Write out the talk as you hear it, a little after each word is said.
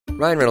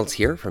Ryan Reynolds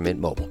here from Mint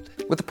Mobile.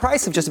 With the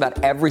price of just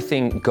about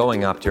everything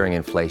going up during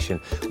inflation,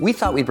 we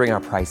thought we'd bring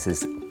our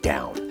prices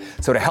down.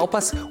 So to help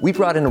us, we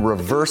brought in a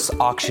reverse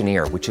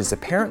auctioneer, which is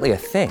apparently a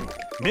thing.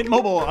 Mint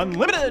Mobile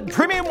Unlimited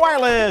Premium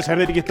Wireless. How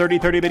to get 30,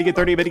 30, bit to get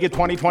 30, bit to get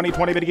 20, 20,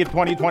 20, bit to get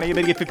 20, 20,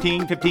 bit to get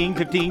 15, 15,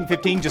 15,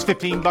 15, just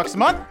 $15 a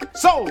month?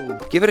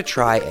 Sold! Give it a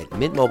try at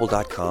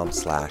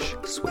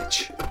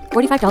mintmobile.com/switch.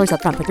 $45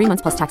 up front for 3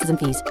 months plus taxes and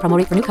fees. Promo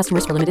rate for new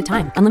customers for limited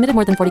time. Unlimited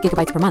more than 40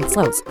 gigabytes per month.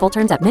 Slows full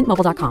terms at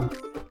mintmobile.com.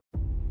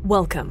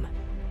 Welcome.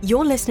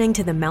 You're listening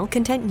to the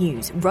Malcontent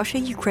News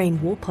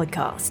Russia-Ukraine War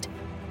Podcast,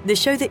 the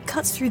show that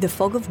cuts through the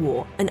fog of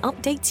war and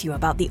updates you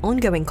about the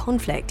ongoing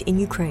conflict in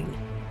Ukraine.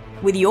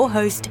 With your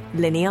host,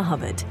 Linnea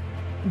Hubbard.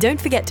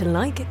 Don't forget to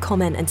like,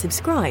 comment, and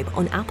subscribe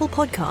on Apple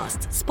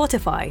Podcasts,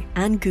 Spotify,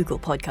 and Google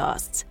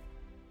Podcasts.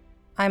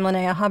 I'm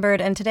Linnea Hubbard,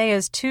 and today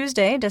is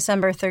Tuesday,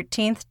 December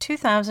 13th,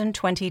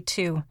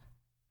 2022.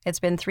 It's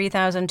been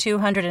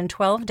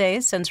 3,212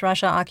 days since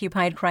Russia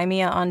occupied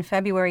Crimea on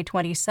February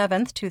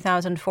 27th,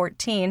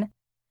 2014,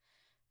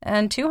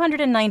 and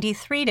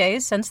 293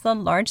 days since the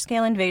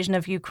large-scale invasion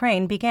of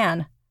Ukraine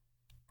began.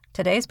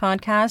 Today's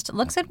podcast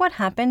looks at what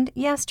happened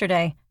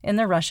yesterday in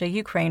the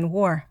Russia-Ukraine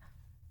war.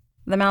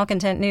 The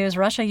Malcontent News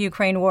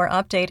Russia-Ukraine War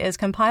Update is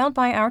compiled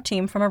by our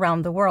team from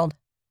around the world.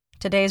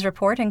 Today's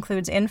report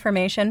includes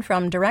information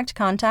from direct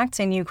contacts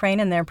in Ukraine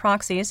and their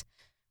proxies,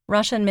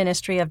 Russian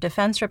Ministry of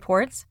Defense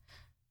reports,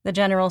 the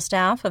General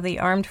Staff of the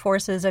Armed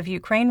Forces of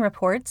Ukraine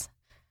reports,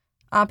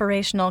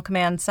 Operational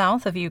Command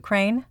South of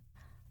Ukraine,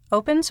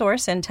 open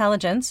source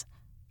intelligence,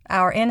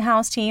 our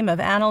in-house team of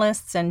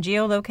analysts and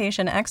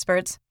geolocation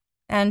experts,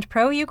 and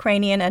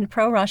pro-Ukrainian and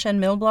pro-Russian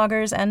mill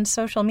bloggers and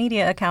social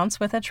media accounts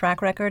with a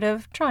track record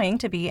of trying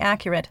to be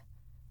accurate.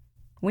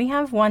 We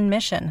have one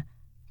mission: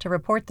 to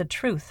report the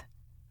truth,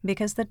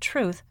 because the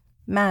truth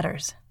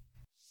matters.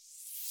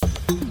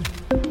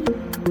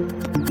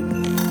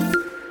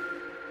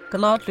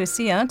 Galot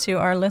Lucia to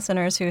our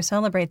listeners who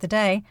celebrate the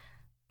day.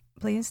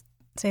 Please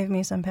save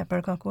me some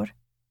pepperkakur.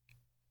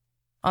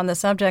 On the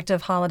subject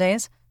of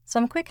holidays,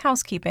 some quick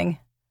housekeeping.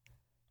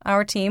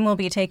 Our team will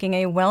be taking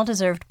a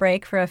well-deserved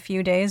break for a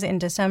few days in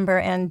December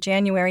and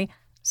January,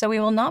 so we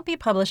will not be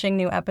publishing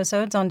new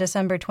episodes on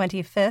December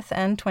 25th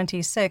and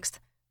 26th,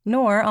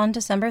 nor on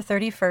December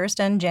 31st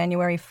and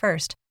January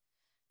 1st.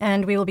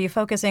 And we will be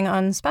focusing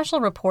on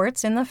special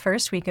reports in the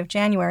first week of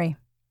January.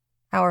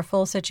 Our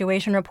full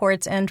situation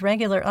reports and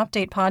regular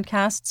update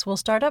podcasts will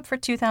start up for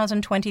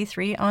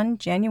 2023 on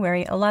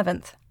January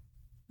 11th.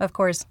 Of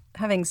course,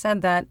 having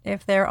said that,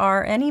 if there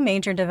are any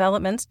major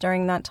developments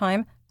during that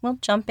time, we'll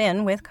jump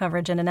in with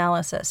coverage and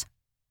analysis.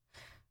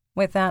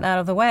 With that out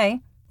of the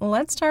way,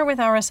 let's start with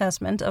our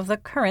assessment of the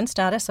current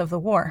status of the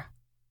war.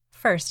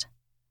 First,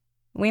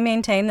 we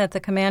maintain that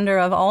the commander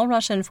of all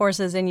Russian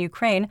forces in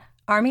Ukraine,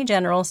 Army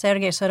General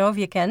Sergei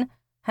Surovikin,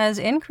 has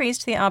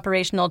increased the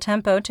operational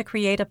tempo to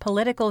create a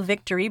political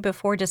victory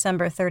before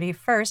December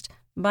 31st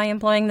by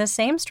employing the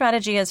same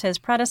strategy as his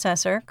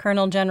predecessor,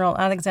 Colonel General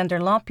Alexander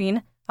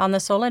Lapin, on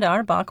the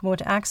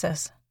Soledar-Bakhmut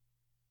axis.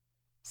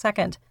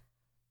 Second,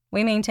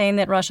 we maintain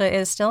that Russia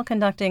is still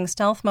conducting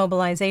stealth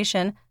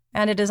mobilization,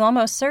 and it is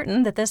almost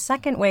certain that the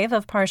second wave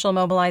of partial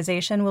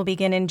mobilization will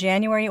begin in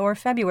January or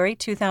February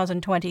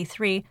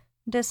 2023,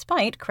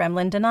 despite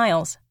Kremlin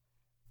denials.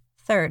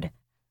 Third,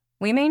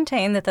 we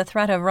maintain that the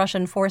threat of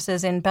Russian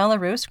forces in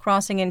Belarus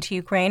crossing into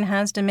Ukraine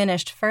has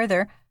diminished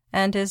further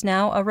and is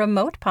now a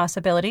remote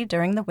possibility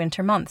during the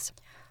winter months.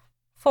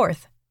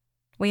 Fourth,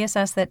 we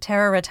assess that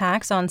terror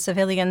attacks on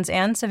civilians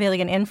and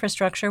civilian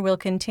infrastructure will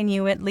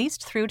continue at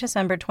least through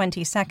December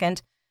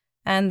 22nd,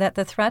 and that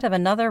the threat of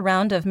another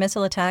round of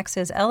missile attacks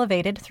is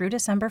elevated through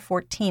December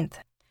 14th.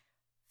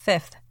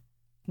 Fifth,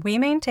 we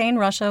maintain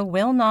Russia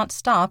will not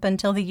stop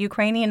until the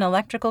Ukrainian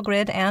electrical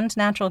grid and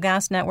natural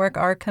gas network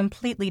are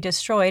completely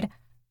destroyed,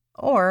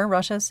 or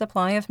Russia's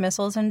supply of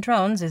missiles and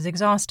drones is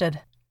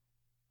exhausted.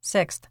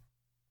 Sixth,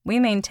 we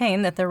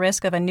maintain that the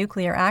risk of a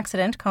nuclear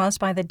accident caused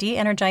by the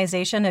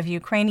de-energization of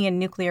Ukrainian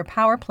nuclear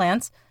power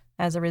plants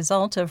as a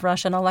result of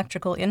Russian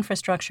electrical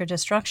infrastructure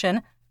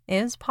destruction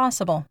is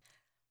possible.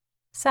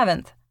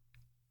 Seventh,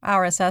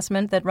 our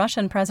assessment that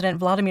Russian President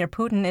Vladimir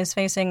Putin is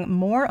facing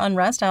more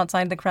unrest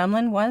outside the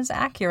Kremlin was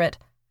accurate,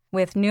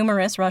 with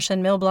numerous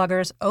Russian mill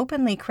bloggers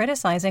openly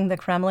criticizing the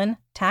Kremlin,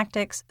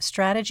 tactics,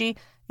 strategy,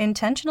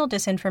 intentional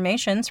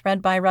disinformation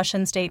spread by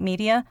Russian state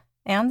media,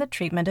 and the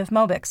treatment of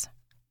Mobics.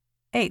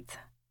 Eighth,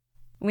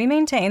 we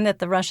maintain that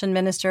the Russian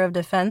Minister of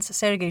Defense,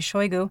 Sergei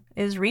Shoigu,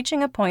 is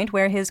reaching a point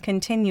where his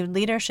continued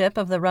leadership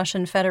of the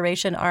Russian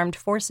Federation Armed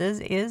Forces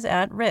is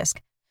at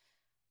risk,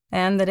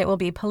 and that it will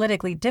be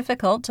politically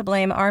difficult to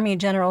blame Army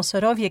General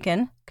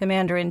Surovikin,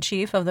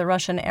 Commander-in-Chief of the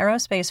Russian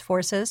Aerospace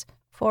Forces,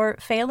 for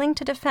failing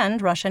to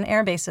defend Russian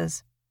air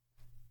bases.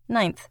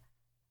 Ninth,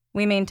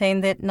 we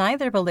maintain that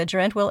neither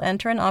belligerent will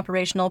enter an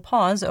operational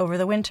pause over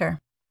the winter.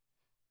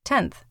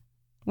 10th,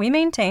 we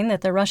maintain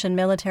that the Russian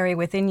military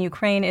within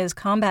Ukraine is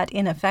combat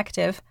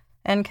ineffective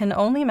and can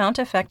only mount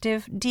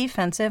effective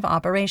defensive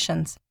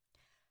operations.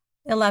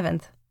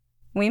 11th,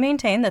 we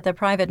maintain that the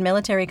private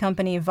military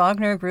company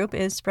Wagner Group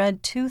is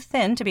spread too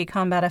thin to be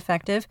combat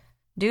effective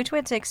due to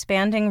its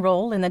expanding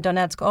role in the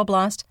Donetsk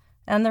Oblast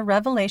and the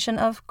revelation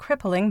of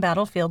crippling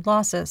battlefield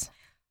losses.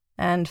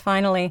 And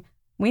finally,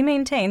 we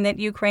maintain that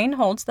Ukraine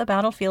holds the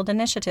battlefield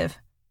initiative,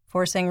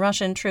 forcing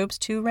Russian troops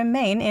to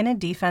remain in a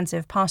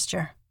defensive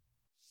posture.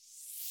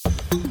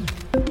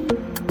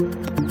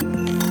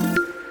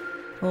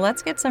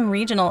 Let's get some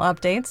regional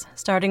updates,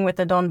 starting with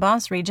the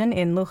Donbas region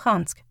in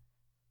Luhansk.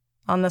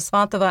 On the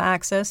Svatova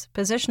axis,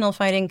 positional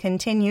fighting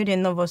continued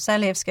in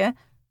Novoselivsk,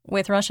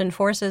 with Russian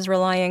forces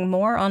relying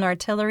more on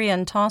artillery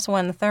and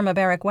TOS-1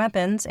 thermobaric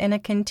weapons in a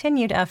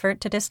continued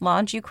effort to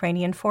dislodge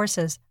Ukrainian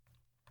forces.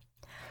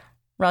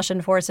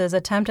 Russian forces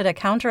attempted a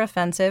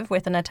counteroffensive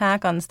with an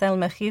attack on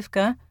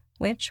Stelmachivka,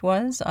 which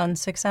was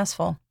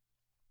unsuccessful.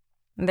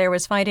 There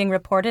was fighting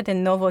reported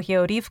in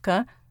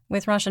Novogeorgivka,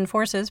 with Russian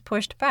forces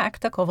pushed back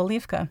to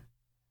Kovalivka.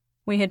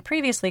 We had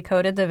previously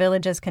coded the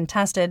village as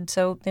contested,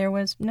 so there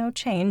was no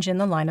change in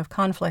the line of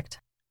conflict.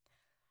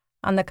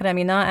 On the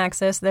Kremina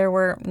axis, there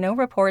were no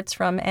reports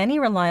from any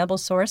reliable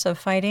source of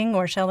fighting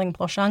or shelling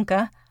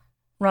Ploshanka.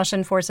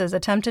 Russian forces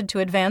attempted to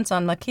advance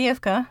on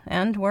Makiivka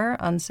and were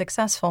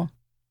unsuccessful.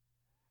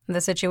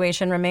 The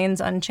situation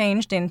remains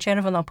unchanged in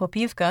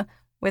Chervonopopivka,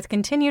 with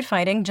continued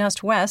fighting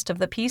just west of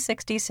the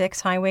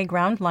P-66 highway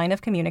ground line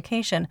of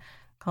communication,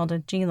 called a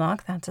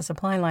GLOC, that's a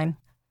supply line.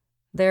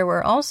 There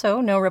were also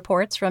no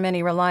reports from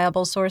any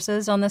reliable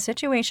sources on the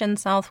situation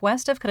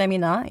southwest of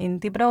Kremina in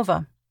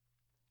Dibrova.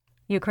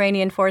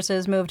 Ukrainian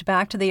forces moved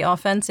back to the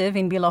offensive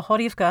in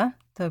Bilohorivka,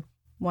 the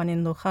one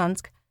in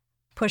Luhansk,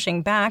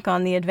 pushing back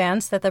on the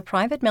advance that the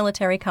private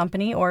military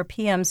company, or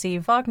PMC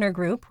Wagner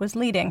Group, was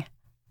leading.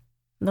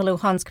 The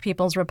Luhansk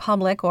People's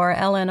Republic, or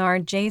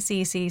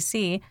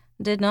LNR-JCCC,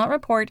 did not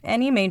report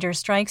any major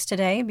strikes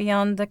today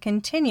beyond the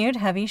continued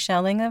heavy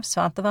shelling of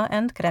Svatova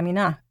and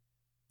Kremina.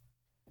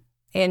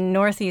 In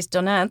northeast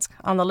Donetsk,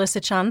 on the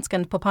Lysychansk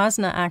and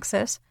Popasna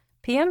axis,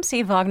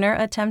 PMC Wagner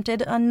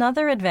attempted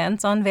another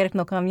advance on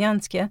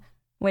Verkhnokamiansk,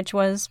 which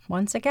was,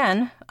 once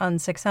again,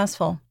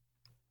 unsuccessful.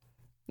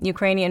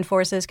 Ukrainian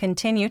forces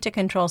continue to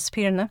control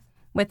Spirne,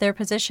 with their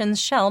positions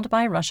shelled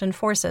by Russian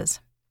forces.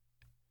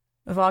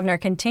 Wagner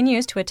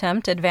continues to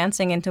attempt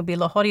advancing into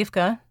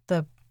Bilohorivka,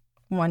 the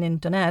one in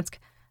Donetsk,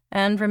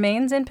 and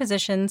remains in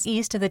positions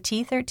east of the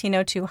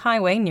T-1302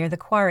 highway near the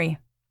quarry.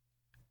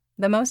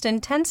 The most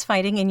intense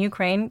fighting in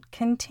Ukraine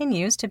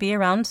continues to be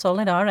around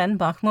Soledar and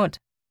Bakhmut.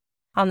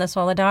 On the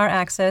Soledar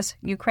axis,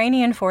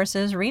 Ukrainian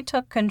forces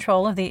retook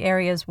control of the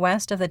areas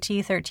west of the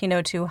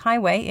T-1302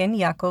 highway in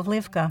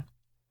Yakovlivka.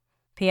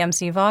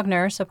 PMC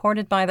Wagner,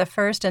 supported by the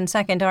 1st and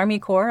 2nd Army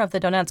Corps of the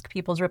Donetsk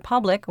People's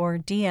Republic, or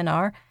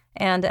DNR,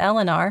 and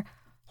LNR,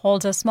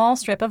 holds a small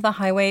strip of the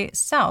highway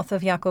south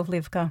of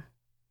Yakovlivka.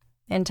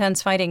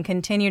 Intense fighting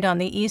continued on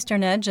the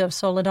eastern edge of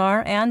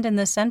Soledar and in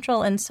the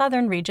central and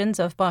southern regions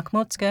of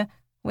Bakhmutsk,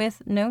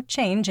 with no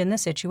change in the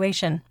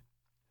situation.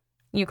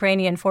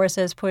 Ukrainian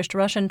forces pushed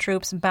Russian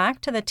troops back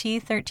to the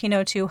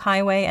T-1302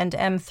 highway and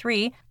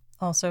M3,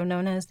 also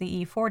known as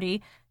the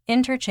E40,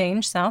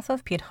 interchange south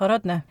of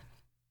Pirhorodne.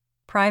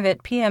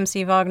 Private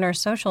PMC Wagner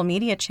social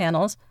media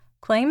channels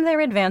claim they're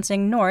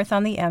advancing north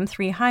on the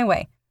M3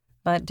 highway,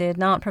 but did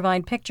not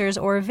provide pictures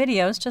or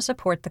videos to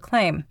support the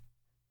claim.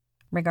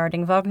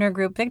 Regarding Wagner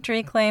Group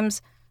victory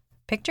claims,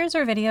 pictures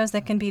or videos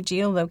that can be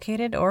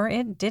geolocated or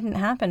it didn't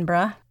happen,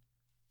 bruh.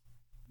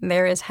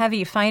 There is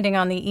heavy fighting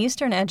on the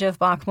eastern edge of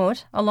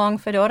Bakhmut along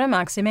Fedora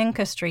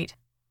Maximenko Street.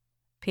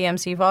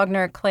 PMC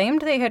Wagner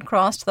claimed they had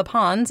crossed the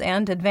ponds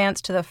and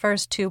advanced to the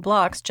first 2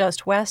 blocks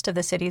just west of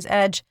the city's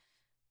edge.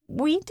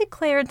 We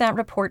declared that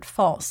report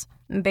false,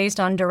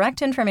 based on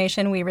direct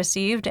information we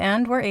received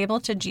and were able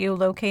to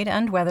geolocate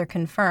and weather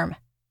confirm.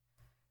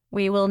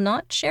 We will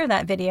not share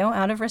that video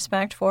out of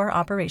respect for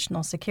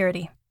operational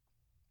security.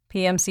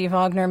 PMC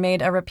Wagner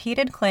made a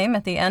repeated claim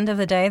at the end of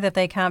the day that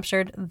they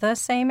captured the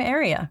same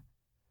area.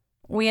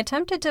 We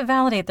attempted to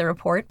validate the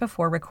report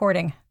before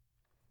recording.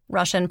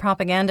 Russian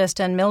propagandist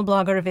and mill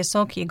blogger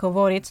Vysoky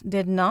Govorits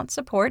did not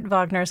support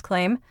Wagner's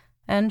claim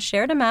and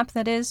shared a map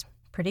that is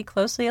pretty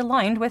closely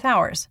aligned with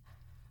ours.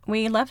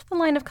 We left the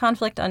line of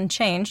conflict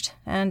unchanged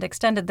and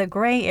extended the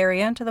gray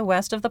area to the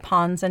west of the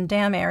ponds and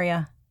dam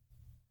area.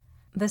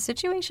 The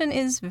situation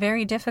is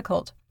very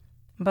difficult,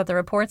 but the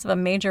reports of a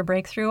major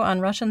breakthrough on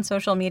Russian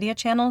social media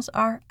channels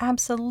are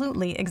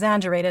absolutely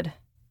exaggerated.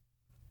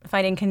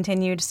 Fighting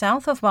continued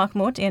south of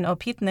Bakhmut in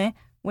Opitne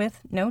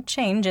with no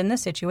change in the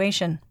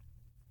situation.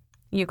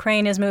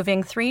 Ukraine is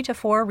moving 3 to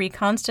 4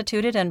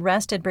 reconstituted and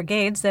rested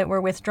brigades that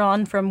were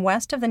withdrawn from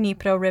west of the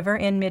Dnipro River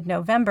in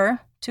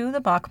mid-November to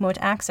the Bakhmut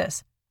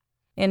axis.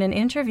 In an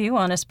interview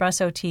on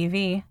Espresso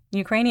TV,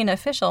 Ukrainian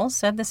officials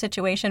said the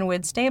situation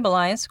would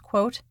stabilize,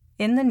 quote,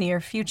 in the near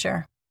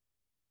future.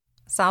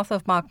 South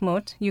of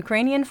Bakhmut,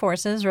 Ukrainian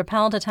forces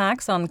repelled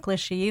attacks on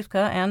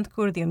Klishchiivka and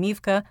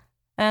Kurdyumivka,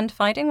 and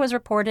fighting was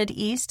reported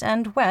east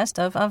and west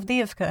of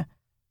Avdiivka,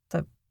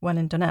 the one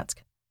in Donetsk.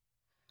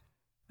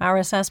 Our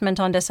assessment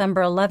on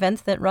December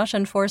 11th that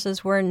Russian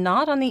forces were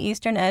not on the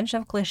eastern edge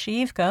of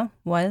Klishchiivka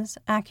was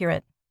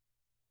accurate.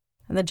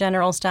 The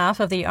General Staff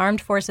of the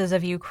Armed Forces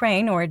of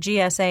Ukraine, or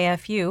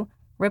GSAFU,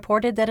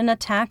 reported that an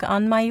attack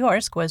on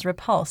Mayorsk was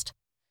repulsed,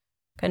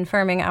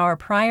 confirming our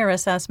prior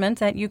assessment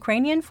that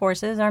Ukrainian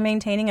forces are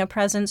maintaining a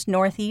presence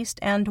northeast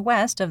and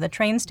west of the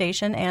train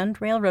station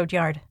and railroad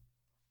yard.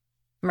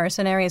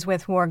 Mercenaries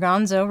with War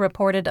Gonzo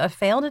reported a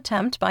failed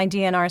attempt by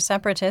DNR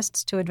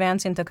separatists to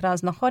advance into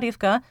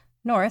Krasnohorivka,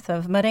 north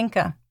of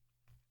Marinka.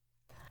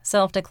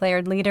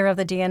 Self-declared leader of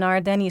the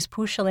DNR, Denis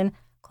Pushilin,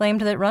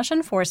 claimed that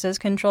Russian forces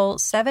control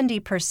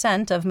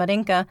 70% of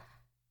Marinka,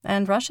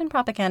 and Russian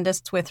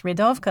propagandists with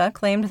Rydovka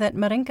claimed that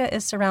Marinka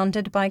is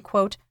surrounded by,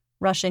 quote,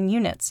 Russian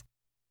units.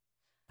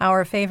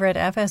 Our favorite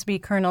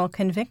FSB colonel,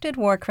 convicted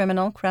war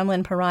criminal,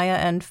 Kremlin pariah,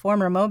 and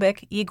former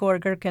Mobik Igor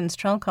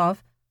Girkin-Strelkov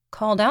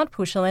called out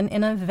Pushilin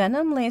in a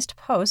venom-laced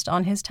post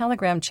on his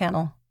Telegram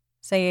channel,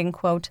 saying,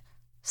 quote,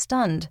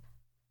 stunned.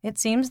 It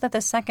seems that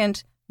the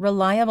second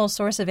reliable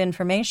source of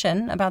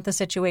information about the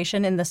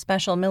situation in the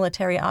Special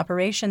Military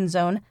Operations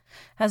Zone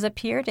has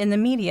appeared in the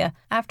media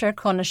after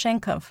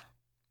Konashenkov.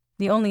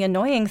 The only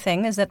annoying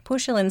thing is that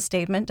Pushilin's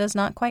statement does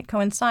not quite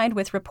coincide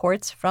with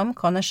reports from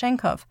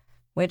Konashenkov,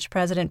 which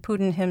President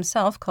Putin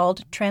himself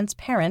called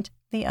transparent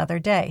the other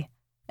day.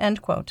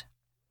 End quote.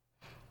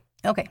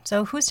 Okay,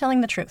 so who's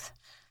telling the truth?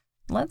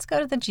 Let's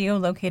go to the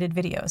geolocated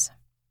videos.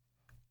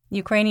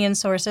 Ukrainian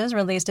sources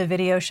released a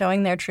video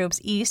showing their troops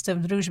east of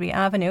Druzhby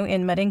Avenue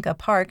in Marinka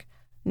Park,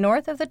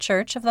 north of the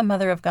Church of the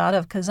Mother of God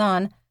of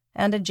Kazan,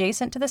 and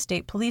adjacent to the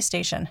state police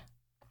station.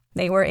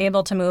 They were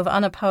able to move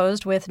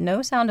unopposed with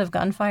no sound of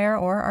gunfire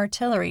or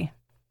artillery.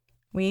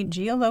 We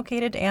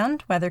geolocated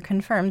and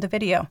weather-confirmed the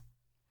video.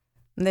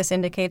 This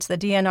indicates the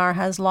DNR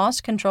has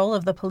lost control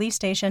of the police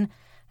station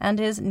and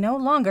is no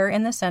longer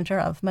in the center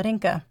of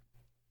Marinka.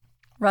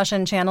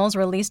 Russian channels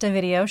released a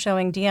video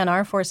showing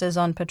DNR forces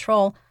on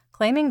patrol,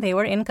 claiming they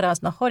were in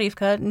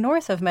Krasnohorivka,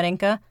 north of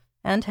Marinka,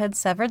 and had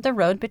severed the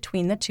road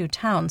between the two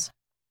towns.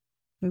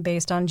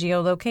 Based on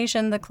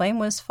geolocation, the claim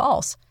was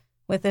false,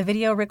 with the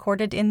video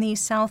recorded in the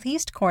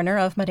southeast corner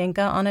of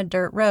Marinka on a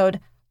dirt road,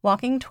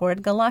 walking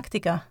toward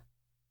Galaktika.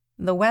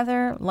 The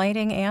weather,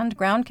 lighting, and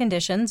ground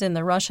conditions in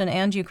the Russian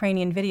and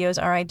Ukrainian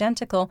videos are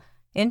identical,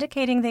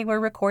 indicating they were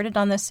recorded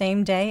on the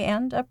same day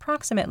and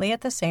approximately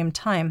at the same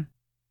time.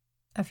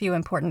 A few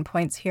important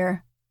points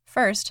here.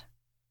 First,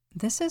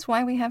 this is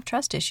why we have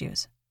trust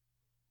issues.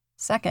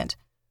 Second,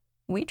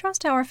 we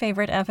trust our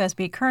favorite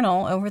FSB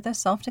colonel over the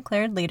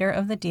self-declared leader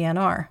of the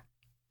DNR.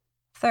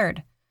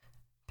 Third,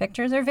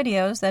 pictures or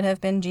videos that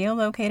have been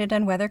geolocated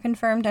and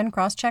weather-confirmed and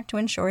cross-checked to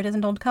ensure it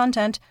isn't old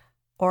content,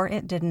 or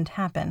it didn't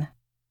happen.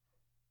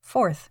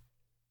 Fourth,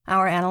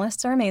 our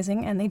analysts are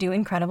amazing and they do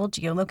incredible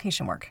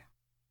geolocation work.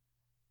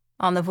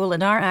 On the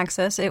Vuhledar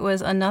axis, it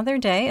was another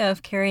day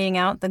of carrying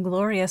out the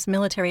glorious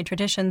military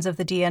traditions of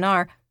the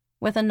DNR,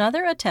 with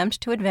another attempt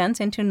to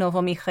advance into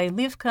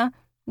Novomikhailivka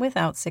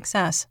without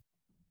success.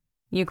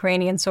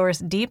 Ukrainian source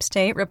Deep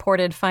State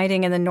reported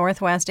fighting in the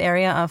northwest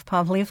area of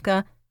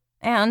Pavlivka,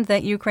 and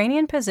that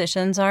Ukrainian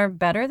positions are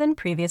better than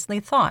previously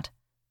thought.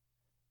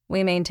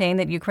 We maintain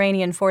that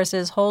Ukrainian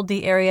forces hold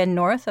the area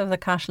north of the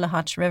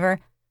Kashlahach River,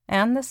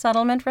 and the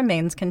settlement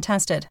remains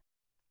contested.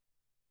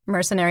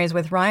 Mercenaries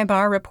with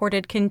Rybar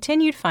reported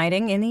continued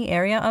fighting in the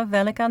area of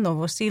Velika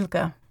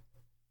Novosilka.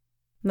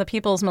 The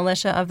People's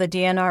Militia of the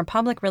DNR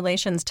Public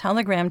Relations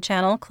Telegram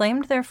channel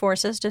claimed their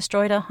forces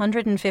destroyed a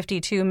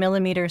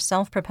 152mm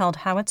self-propelled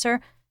howitzer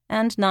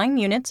and 9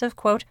 units of,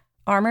 quote,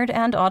 armored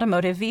and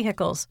automotive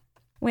vehicles,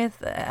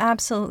 with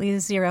absolutely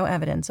zero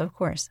evidence, of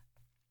course.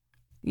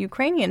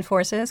 Ukrainian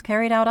forces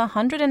carried out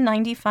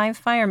 195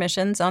 fire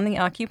missions on the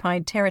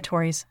occupied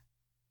territories.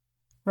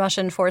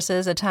 Russian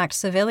forces attacked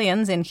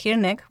civilians in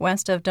Khirnik,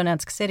 west of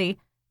Donetsk City,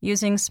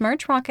 using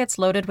Smerch rockets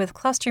loaded with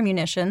cluster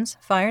munitions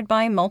fired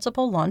by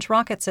Multiple Launch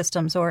Rocket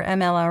Systems, or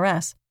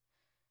MLRS.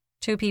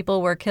 2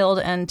 people were killed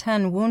and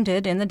 10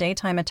 wounded in the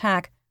daytime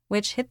attack,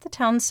 which hit the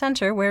town's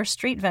center where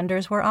street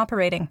vendors were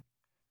operating.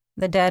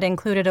 The dead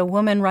included a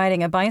woman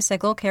riding a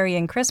bicycle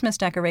carrying Christmas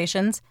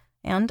decorations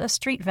and a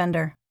street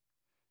vendor.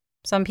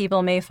 Some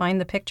people may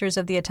find the pictures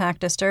of the attack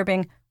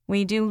disturbing.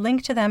 We do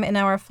link to them in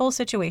our full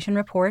situation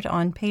report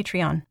on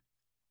Patreon.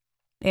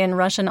 In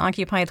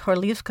Russian-occupied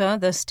Horlivka,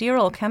 the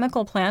Stirol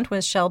chemical plant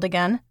was shelled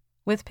again,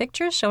 with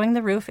pictures showing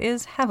the roof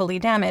is heavily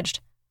damaged.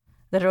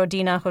 The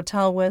Rodina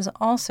Hotel was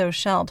also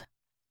shelled.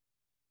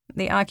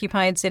 The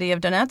occupied city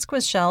of Donetsk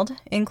was shelled,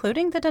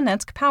 including the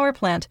Donetsk power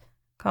plant,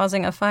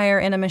 causing a fire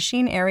in a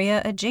machine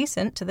area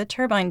adjacent to the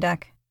turbine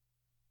deck.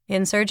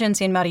 Insurgents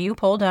in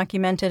Mariupol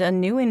documented a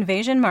new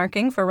invasion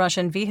marking for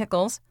Russian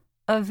vehicles,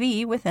 a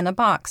V within a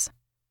box.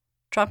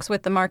 Trucks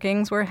with the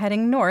markings were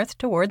heading north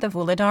toward the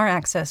Vuhledar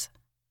axis.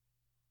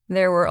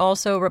 There were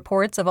also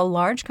reports of a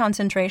large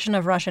concentration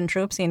of Russian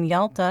troops in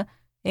Yalta,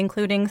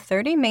 including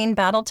 30 main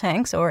battle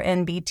tanks, or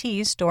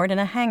NBTs, stored in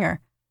a hangar.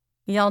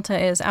 Yalta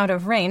is out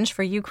of range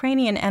for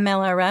Ukrainian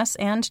MLRS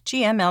and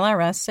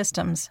GMLRS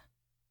systems.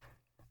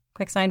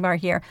 Quick sidebar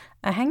here.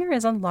 A hangar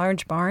is a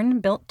large barn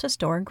built to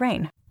store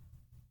grain.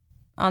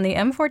 On the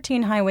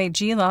M14 highway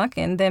Gilak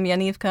in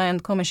Demyanivka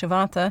and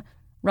Komishevata,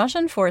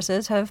 Russian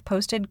forces have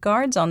posted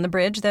guards on the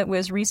bridge that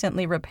was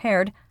recently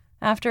repaired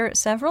after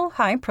several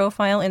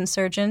high-profile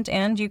insurgent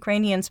and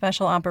Ukrainian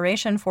Special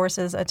Operation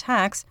Forces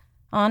attacks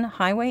on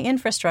highway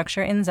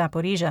infrastructure in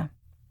Zaporizhzhia.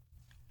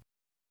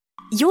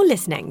 You're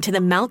listening to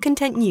the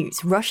Malcontent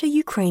News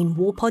Russia-Ukraine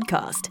War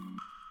Podcast.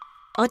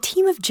 Our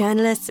team of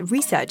journalists,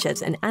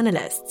 researchers, and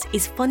analysts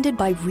is funded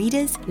by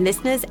readers,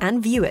 listeners,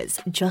 and viewers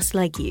just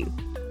like you.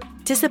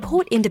 To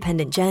support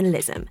independent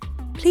journalism,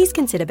 please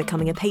consider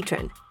becoming a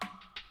patron.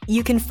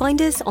 You can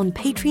find us on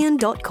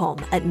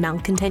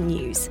patreon.com/Malcontent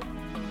News.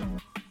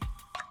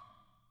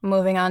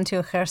 Moving on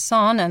to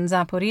Kherson and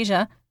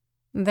Zaporizhzhia,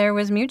 there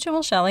was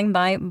mutual shelling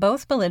by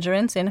both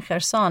belligerents in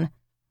Kherson.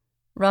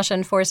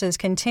 Russian forces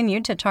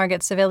continued to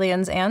target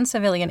civilians and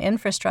civilian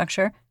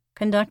infrastructure,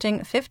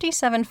 conducting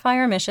 57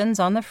 fire missions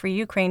on the Free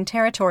Ukraine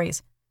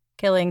territories,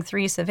 killing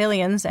 3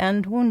 civilians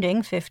and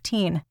wounding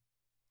 15.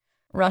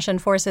 Russian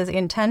forces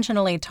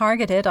intentionally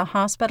targeted a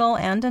hospital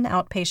and an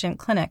outpatient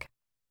clinic.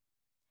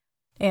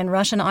 In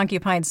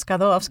Russian-occupied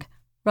Skadovsk,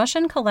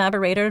 Russian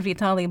collaborator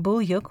Vitaly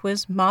Bulyuk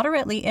was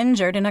moderately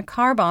injured in a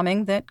car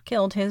bombing that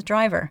killed his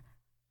driver.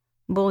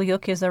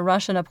 Bulyuk is a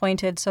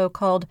Russian-appointed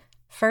so-called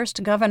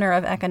First Governor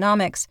of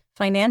Economics,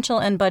 Financial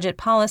and Budget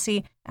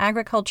Policy,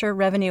 Agriculture,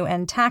 Revenue,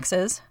 and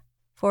Taxes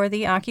for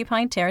the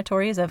occupied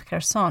territories of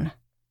Kherson.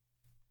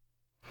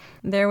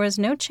 There was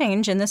no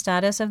change in the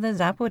status of the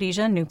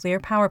Zaporizhzhia nuclear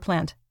power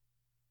plant.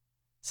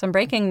 Some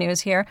breaking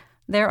news here.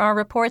 There are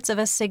reports of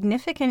a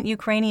significant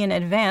Ukrainian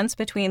advance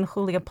between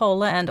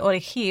Huliapole and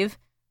Orikhiv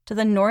to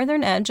the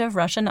northern edge of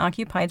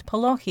Russian-occupied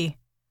Polokhy.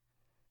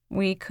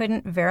 We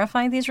couldn't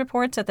verify these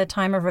reports at the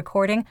time of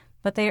recording,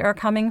 but they are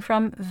coming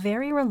from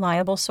very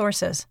reliable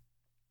sources.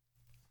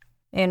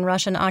 In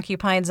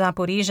Russian-occupied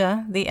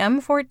Zaporizhzhia, the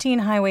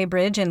M14 highway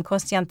bridge in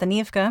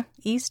Kostyantinivka,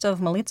 east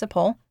of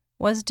Melitopol,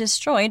 was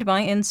destroyed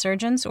by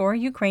insurgents or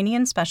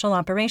Ukrainian Special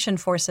Operation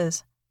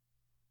Forces.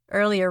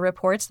 Earlier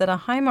reports that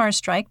a HIMARS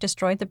strike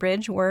destroyed the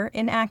bridge were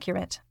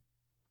inaccurate.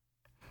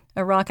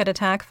 A rocket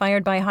attack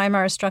fired by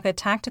HIMARS struck a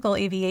tactical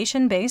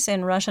aviation base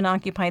in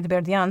Russian-occupied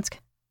Berdyansk.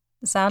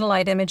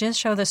 Satellite images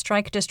show the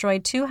strike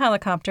destroyed 2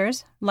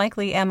 helicopters,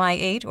 likely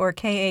Mi-8 or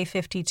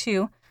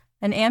Ka-52,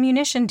 an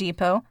ammunition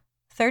depot,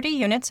 30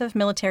 units of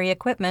military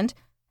equipment,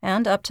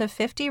 and up to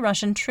 50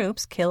 Russian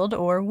troops killed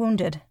or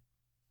wounded.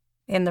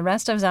 In the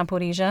rest of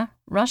Zaporizhzhia,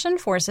 Russian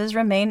forces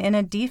remain in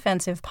a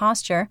defensive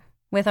posture,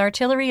 with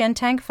artillery and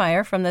tank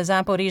fire from the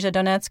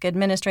Zaporizhzhia-Donetsk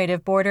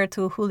administrative border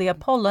to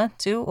Huliapole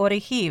to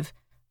Orikhiv,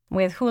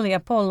 with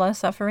Huliapole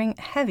suffering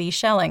heavy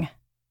shelling.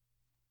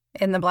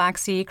 In the Black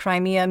Sea,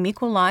 Crimea,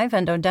 Mykolaiv,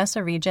 and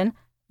Odessa region,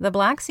 the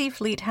Black Sea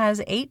Fleet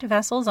has 8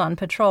 vessels on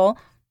patrol,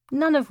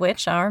 none of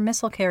which are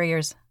missile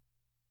carriers.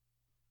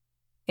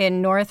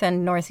 In north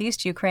and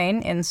northeast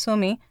Ukraine, in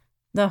Sumy,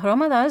 the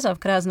Hromadas of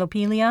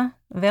Krasnopilia,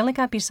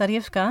 Velika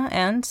Pisarivka,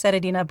 and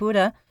Seredina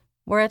Buda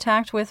were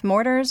attacked with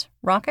mortars,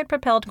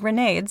 rocket-propelled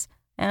grenades,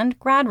 and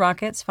Grad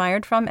rockets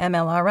fired from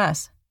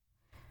MLRS.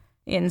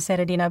 In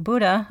Seredina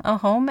Buda, a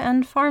home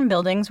and farm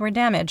buildings were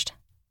damaged.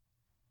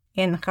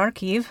 In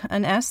Kharkiv,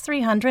 an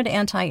S-300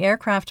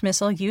 anti-aircraft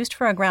missile used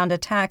for a ground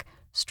attack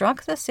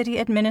struck the city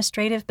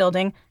administrative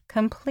building,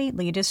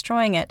 completely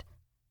destroying it.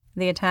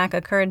 The attack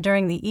occurred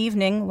during the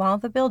evening while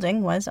the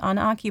building was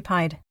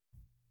unoccupied.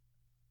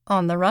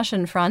 On the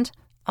Russian front,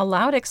 a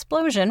loud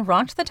explosion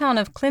rocked the town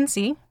of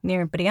Klinsy,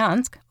 near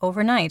Bryansk,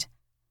 overnight.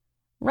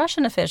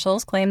 Russian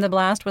officials claim the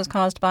blast was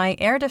caused by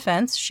air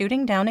defense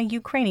shooting down a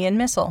Ukrainian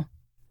missile.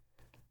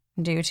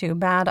 Due to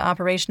bad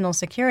operational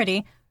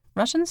security,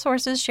 Russian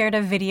sources shared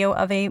a video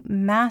of a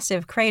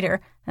massive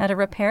crater at a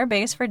repair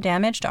base for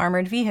damaged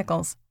armored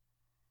vehicles.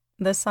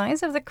 The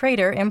size of the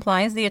crater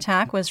implies the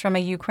attack was from a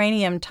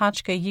Ukrainian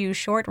Tachka-U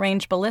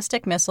short-range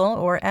ballistic missile,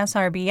 or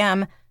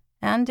SRBM,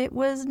 and it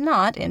was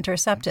not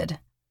intercepted.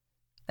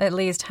 At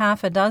least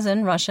half a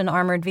dozen Russian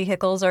armored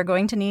vehicles are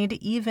going to need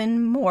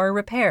even more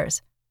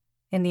repairs.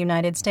 In the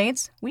United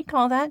States, we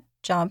call that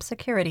job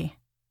security.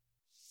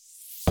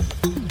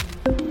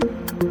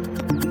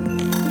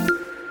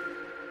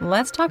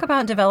 Let's talk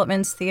about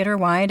developments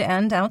theater-wide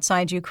and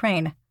outside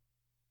Ukraine.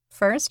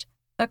 First,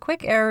 a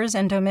quick errors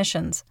and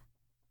omissions.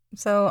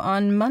 So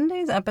on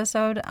Monday's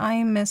episode,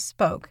 I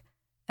misspoke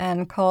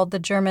and called the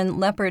German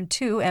Leopard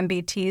 2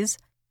 MBTs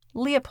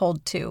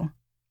Leopold 2.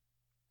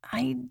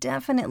 I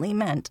definitely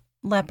meant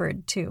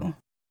Leopard 2.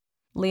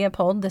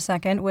 Leopold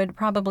II would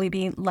probably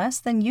be less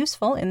than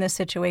useful in this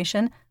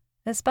situation,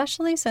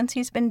 especially since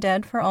he's been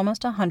dead for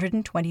almost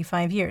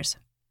 125 years.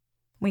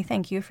 We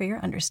thank you for your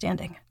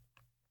understanding.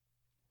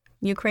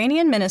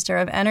 Ukrainian Minister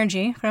of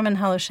Energy, Roman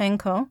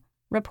Halushenko,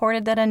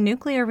 reported that a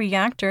nuclear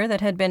reactor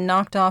that had been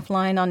knocked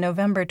offline on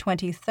November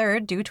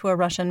 23rd due to a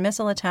Russian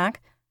missile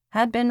attack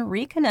had been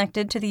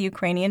reconnected to the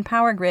Ukrainian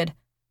power grid,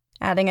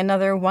 adding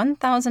another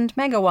 1,000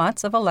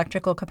 megawatts of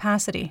electrical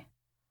capacity.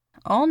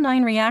 All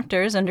 9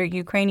 reactors under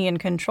Ukrainian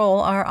control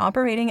are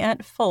operating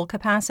at full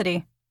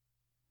capacity.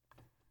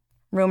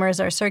 Rumors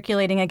are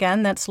circulating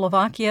again that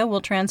Slovakia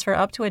will transfer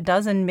up to a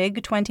dozen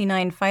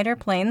MiG-29 fighter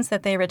planes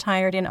that they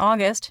retired in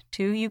August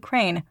to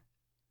Ukraine.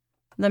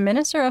 The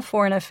Minister of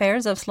Foreign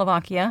Affairs of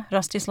Slovakia,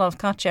 Rastislav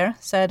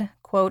Kačer, said,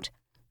 quote,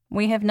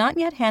 "We have not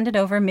yet handed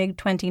over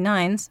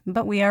MiG-29s,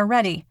 but we are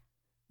ready.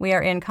 We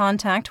are in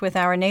contact with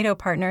our NATO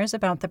partners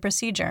about the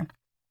procedure."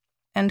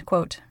 End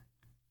quote.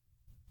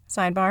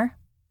 Sidebar.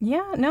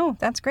 Yeah, no,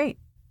 that's great.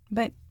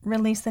 But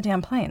release the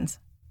damn planes.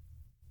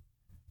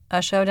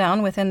 A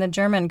showdown within the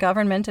German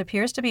government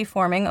appears to be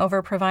forming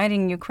over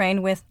providing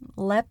Ukraine with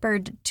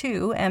Leopard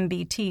 2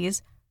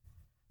 MBTs.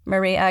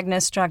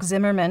 Marie-Agnes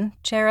Strack-Zimmermann,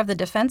 chair of the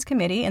Defense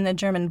Committee in the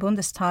German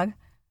Bundestag,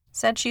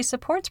 said she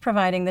supports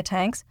providing the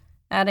tanks,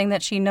 adding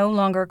that she no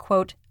longer,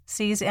 quote,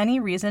 "sees any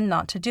reason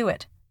not to do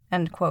it,"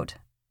 end quote.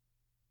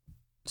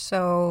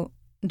 So,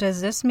 does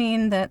this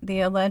mean that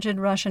the alleged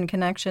Russian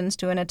connections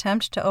to an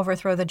attempt to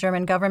overthrow the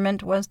German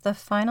government was the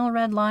final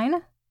red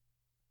line?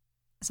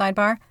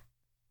 Sidebar.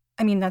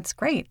 I mean, that's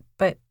great,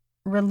 but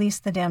release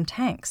the damn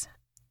tanks.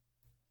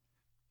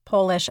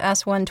 Polish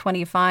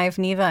S-125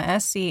 Niva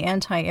SC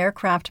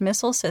anti-aircraft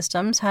missile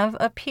systems have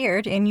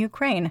appeared in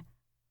Ukraine.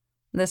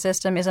 The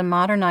system is a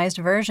modernized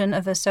version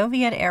of the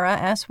Soviet-era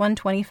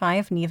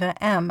S-125 Niva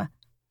M.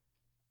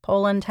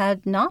 Poland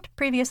had not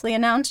previously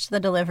announced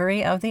the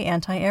delivery of the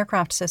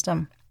anti-aircraft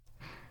system.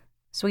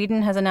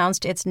 Sweden has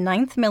announced its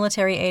 9th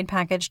military aid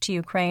package to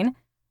Ukraine,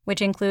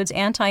 which includes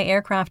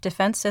anti-aircraft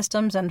defense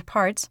systems and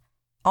parts,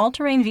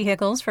 all-terrain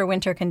vehicles for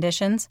winter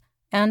conditions,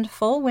 and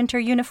full winter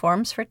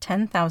uniforms for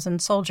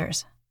 10,000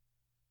 soldiers.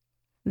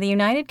 The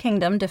United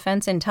Kingdom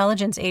Defense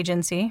Intelligence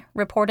Agency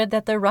reported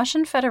that the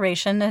Russian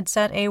Federation had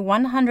set a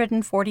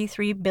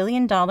 $143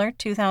 billion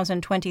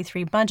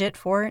 2023 budget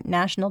for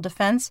national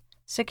defense,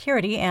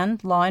 security,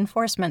 and law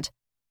enforcement.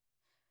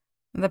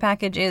 The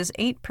package is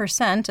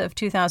 8% of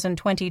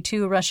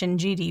 2022 Russian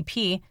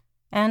GDP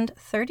and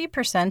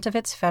 30% of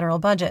its federal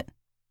budget.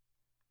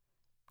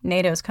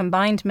 NATO's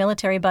combined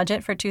military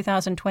budget for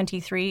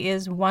 2023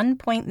 is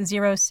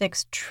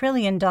 $1.06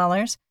 trillion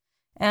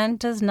and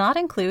does not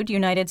include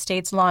United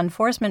States law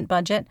enforcement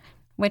budget,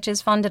 which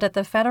is funded at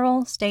the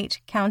federal, state,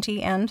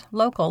 county, and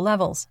local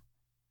levels.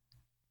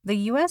 The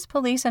U.S.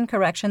 Police and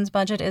Corrections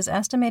budget is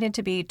estimated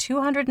to be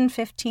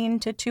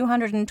 $215 to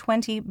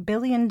 $220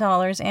 billion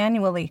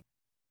annually.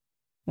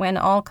 When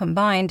all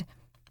combined,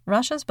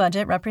 Russia's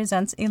budget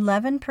represents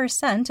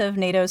 11% of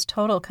NATO's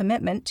total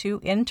commitment to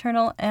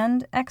internal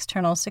and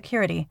external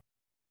security.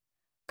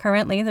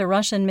 Currently, the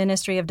Russian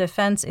Ministry of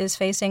Defense is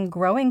facing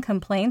growing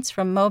complaints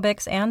from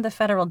MOBIX and the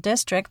federal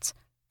districts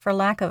for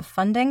lack of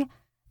funding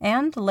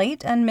and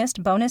late and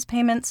missed bonus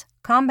payments,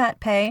 combat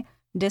pay,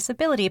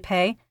 disability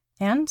pay,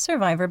 and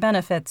survivor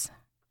benefits.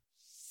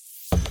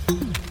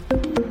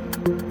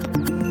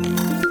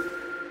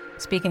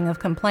 Speaking of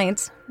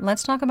complaints,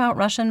 let's talk about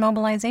Russian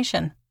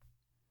mobilization.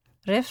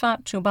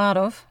 Rifat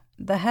Chubarov,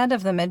 the head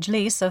of the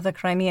Mejlis of the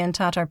Crimean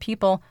Tatar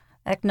people,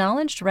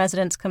 acknowledged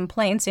residents'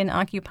 complaints in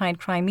occupied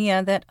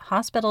Crimea that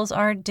hospitals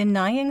are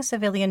denying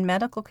civilian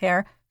medical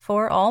care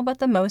for all but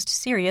the most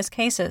serious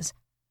cases,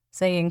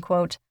 saying,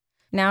 quote,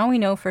 "Now we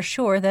know for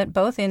sure that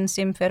both in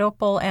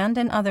Simferopol and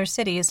in other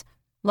cities,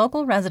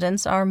 local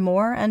residents are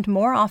more and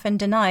more often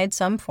denied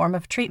some form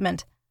of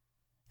treatment.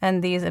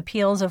 And these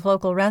appeals of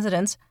local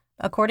residents,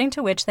 according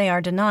to which they are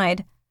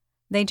denied,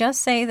 they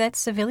just say that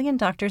civilian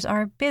doctors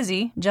are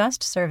busy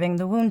just serving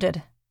the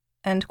wounded."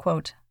 End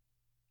quote.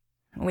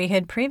 We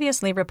had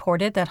previously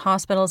reported that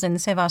hospitals in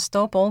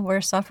Sevastopol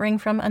were suffering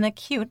from an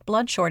acute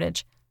blood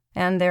shortage,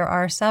 and there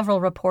are several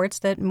reports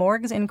that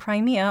morgues in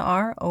Crimea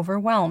are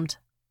overwhelmed.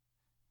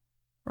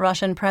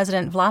 Russian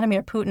President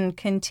Vladimir Putin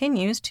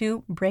continues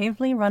to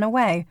bravely run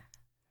away.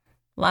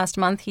 Last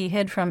month he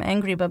hid from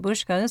angry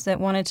babushkas that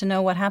wanted to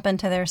know what happened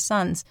to their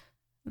sons.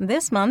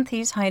 This month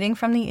he's hiding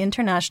from the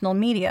international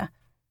media,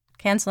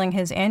 canceling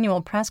his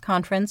annual press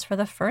conference for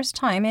the first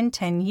time in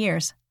 10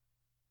 years.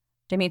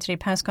 Dmitry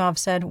Peskov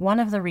said one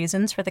of the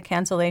reasons for the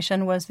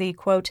cancellation was the,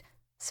 quote,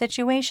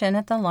 "situation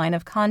at the line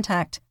of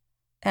contact,"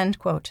 end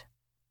quote.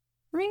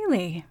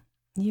 Really?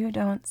 You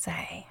don't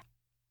say.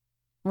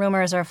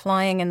 Rumors are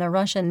flying in the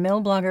Russian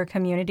mill blogger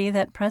community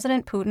that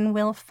President Putin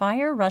will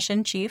fire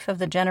Russian Chief of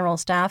the General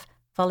Staff,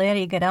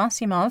 Valery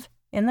Gerasimov,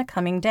 in the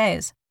coming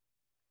days.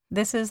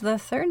 This is the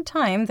third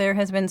time there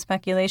has been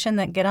speculation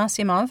that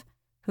Gerasimov,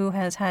 who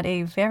has had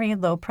a very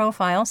low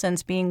profile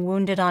since being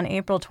wounded on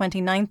April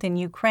 29th in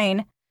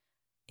Ukraine,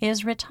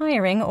 is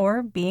retiring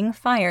or being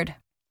fired.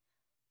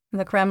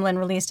 The Kremlin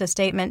released a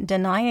statement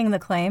denying the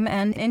claim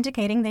and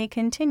indicating they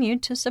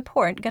continued to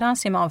support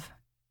Gerasimov.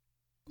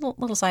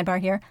 Little sidebar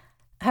here.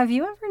 Have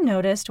you ever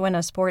noticed when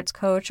a sports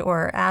coach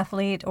or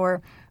athlete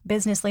or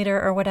business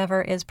leader or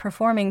whatever is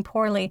performing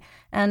poorly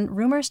and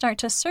rumors start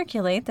to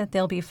circulate that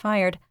they'll be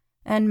fired,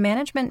 and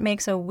management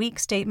makes a weak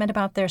statement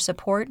about their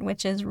support,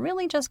 which is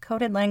really just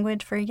coded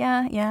language for,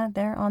 yeah,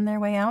 they're on their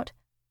way out?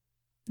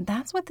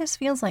 That's what this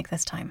feels like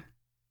this time.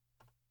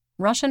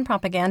 Russian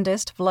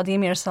propagandist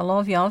Vladimir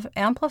Solovyov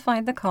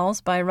amplified the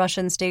calls by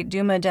Russian State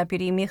Duma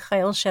Deputy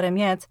Mikhail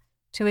Sheremyet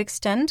to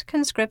extend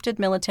conscripted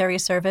military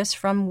service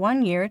from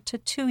 1 year to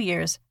 2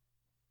 years.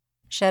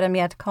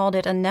 Sheremyet called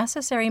it a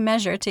necessary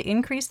measure to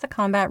increase the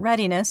combat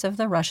readiness of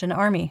the Russian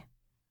army.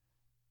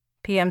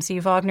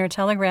 PMC Wagner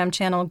Telegram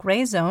channel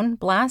Grey Zone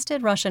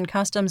blasted Russian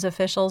customs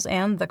officials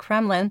and the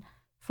Kremlin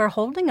for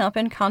holding up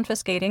and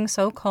confiscating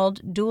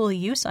so-called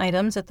dual-use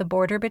items at the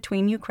border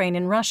between Ukraine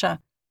and Russia,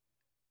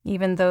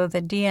 even though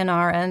the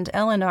DNR and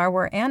LNR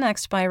were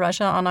annexed by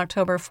Russia on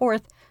October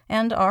 4th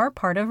and are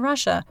part of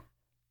Russia,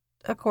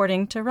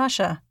 according to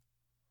Russia.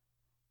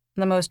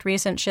 The most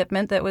recent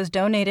shipment that was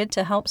donated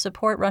to help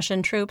support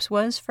Russian troops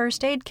was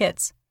first aid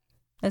kits.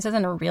 This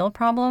isn't a real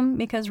problem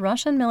because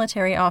Russian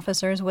military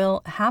officers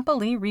will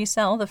happily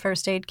resell the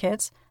first aid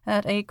kits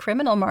at a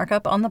criminal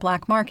markup on the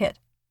black market.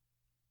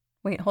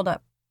 Wait, hold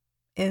up.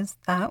 Is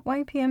that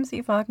why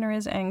PMC Wagner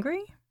is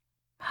angry?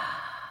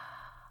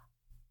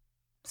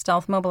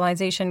 Stealth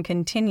mobilization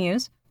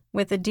continues,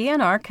 with the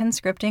DNR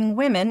conscripting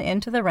women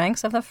into the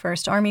ranks of the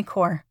 1st Army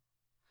Corps.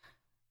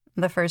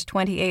 The first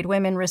 28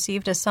 women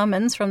received a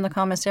summons from the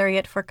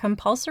Commissariat for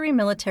Compulsory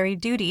Military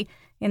Duty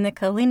in the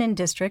Kalinin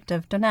district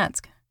of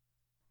Donetsk.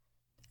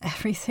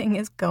 Everything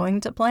is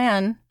going to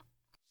plan.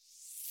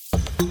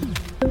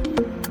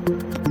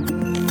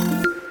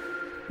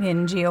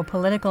 In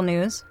geopolitical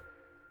news,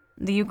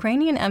 the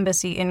Ukrainian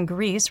embassy in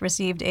Greece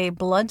received a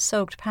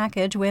blood-soaked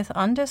package with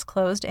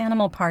undisclosed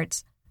animal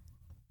parts.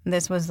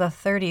 This was the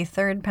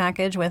 33rd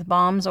package with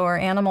bombs or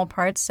animal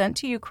parts sent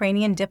to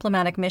Ukrainian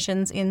diplomatic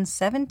missions in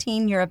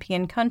 17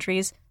 European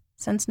countries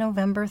since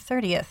November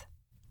 30th.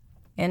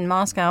 In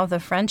Moscow, the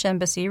French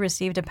embassy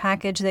received a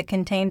package that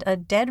contained a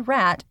dead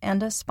rat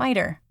and a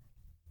spider.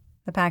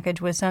 The package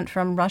was sent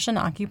from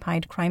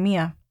Russian-occupied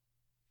Crimea.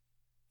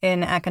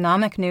 In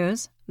economic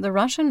news, the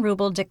Russian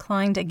ruble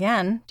declined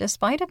again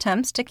despite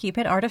attempts to keep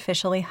it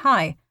artificially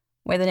high,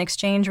 with an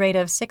exchange rate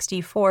of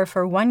 64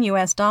 for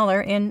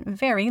 $1 in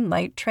very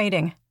light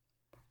trading.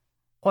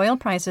 Oil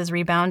prices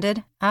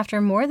rebounded after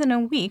more than a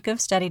week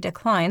of steady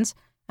declines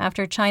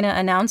after China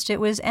announced it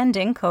was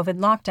ending COVID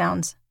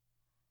lockdowns.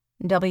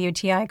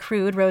 WTI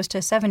crude rose to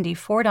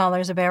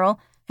 $74 a barrel,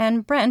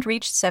 and Brent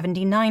reached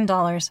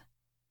 $79.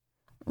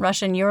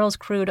 Russian Urals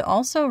crude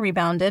also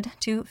rebounded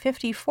to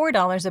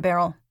 $54 a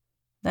barrel.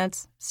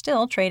 That's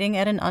still trading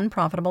at an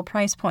unprofitable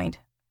price point.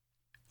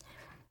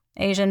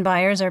 Asian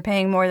buyers are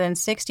paying more than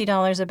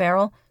 $60 a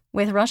barrel,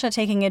 with Russia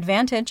taking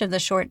advantage of the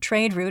short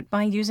trade route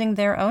by using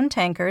their own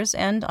tankers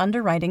and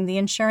underwriting the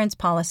insurance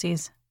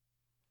policies.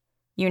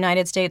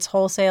 United States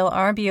wholesale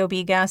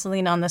RBOB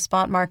gasoline on the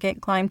spot market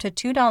climbed to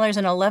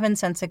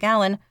 $2.11 a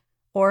gallon,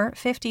 or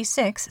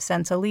 56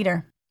 cents a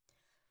liter.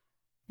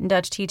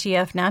 Dutch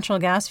TTF natural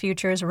gas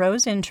futures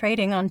rose in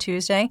trading on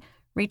Tuesday,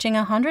 reaching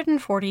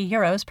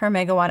 €140 per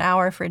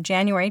megawatt-hour for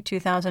January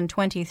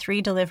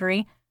 2023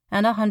 delivery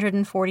and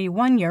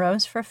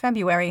 €141 for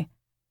February.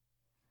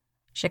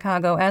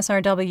 Chicago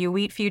SRW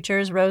wheat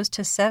futures rose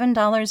to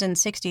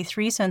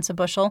 $7.63 a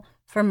bushel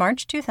for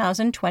March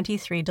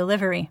 2023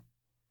 delivery.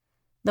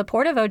 The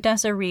Port of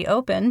Odessa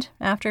reopened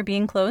after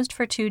being closed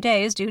for 2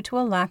 days due to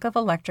a lack of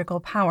electrical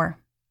power.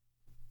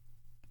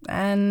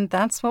 And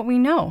that's what we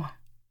know.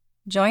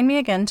 Join me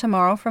again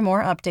tomorrow for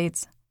more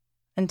updates.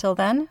 Until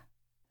then,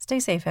 stay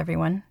safe,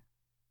 everyone.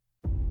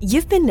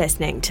 You've been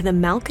listening to the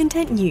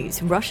Malcontent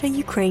News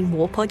Russia-Ukraine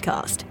War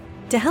podcast.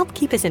 To help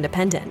keep us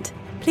independent,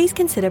 please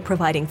consider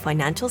providing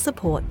financial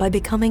support by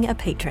becoming a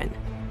patron.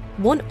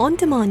 Want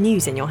on-demand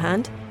news in your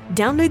hand?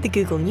 Download the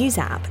Google News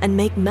app and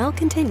make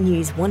Malcontent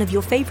News one of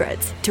your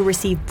favorites to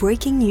receive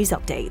breaking news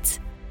updates.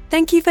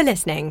 Thank you for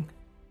listening.